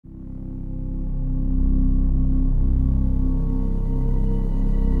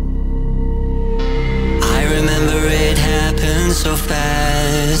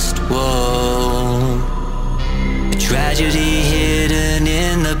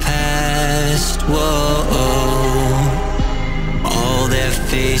past. Whoa, all their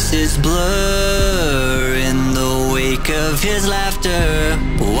faces blur in the wake of his laughter.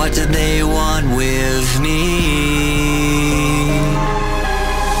 What did they want with me?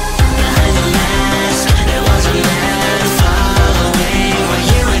 Behind the mask, there was a man following what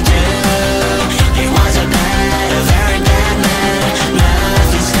you would do. He was a bad, a very bad man.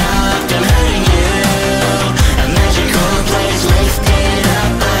 Nothing stopped him hurting you. A magical place lifted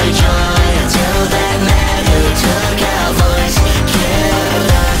up by joy, until that man who took our voice killed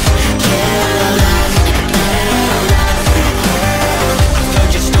us, killed us, killed us. I've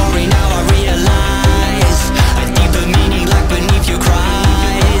heard your story, now I realize a deeper meaning like beneath your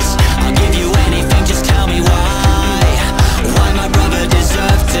cries. I'll give you anything, just tell me why. Why my brother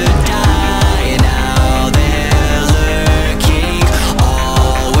deserved to die. Now they're lurking,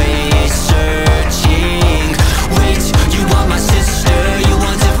 always searching. Wait, you want my sister, you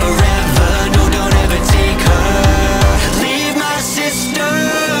want it forever. No, don't ever take her. Leave my sister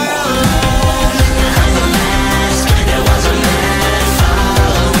alone. Behind the mask, there was a man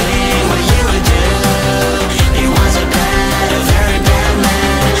following what you would do. He was a bad, a very bad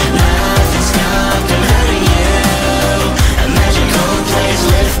man. Nothing stopped him hurting you. A magical place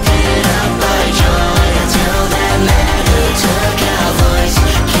lifted up by joy, until that man who took our voice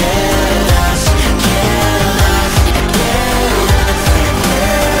killed us, killed us, killed us, killed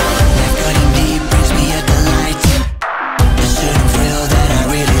us. Life cutting deep brings me a delight, a certain thrill that I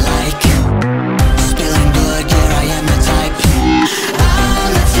really like. Spilling blood, yeah, I am the type.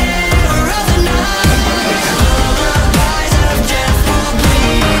 I'm the terror of the night. All the eyes of death will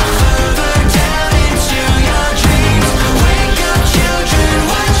bleed further down into your dreams. Wake up, children,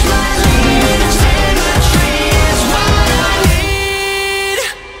 watch my lead. Symmetry is what I need.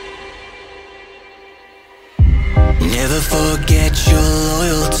 Never forget your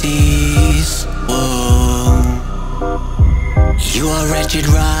loyalties. Whoa, you are wretched,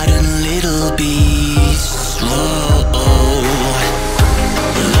 rotten little beast.